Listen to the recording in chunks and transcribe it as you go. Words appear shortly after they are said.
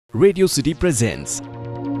Radio City presents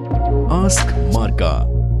Ask Maarga.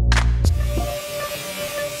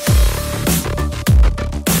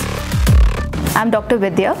 I'm Dr.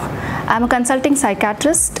 Vidya. I'm a consulting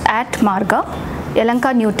psychiatrist at Maarga,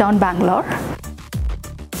 Yelahanka, Newtown, Bangalore.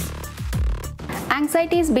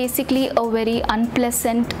 Anxiety is basically a very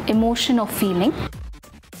unpleasant emotion or feeling.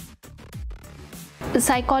 The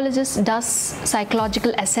psychologist does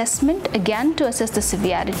psychological assessment again to assess the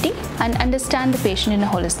severity and understand the patient in a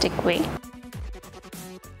holistic way.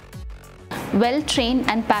 Well-trained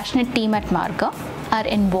and passionate team at Maarga are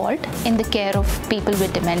involved in the care of people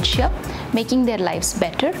with dementia, making their lives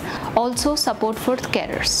better. Also support for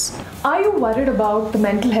carers. Are you worried about the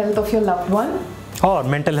mental health of your loved one? Or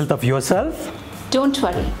mental health of yourself? Don't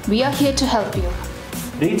worry, we are here to help you.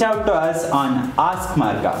 Reach out to us on Ask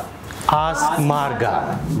Maarga. Ask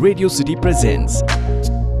Maarga. Radio City presents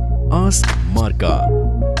Ask Maarga.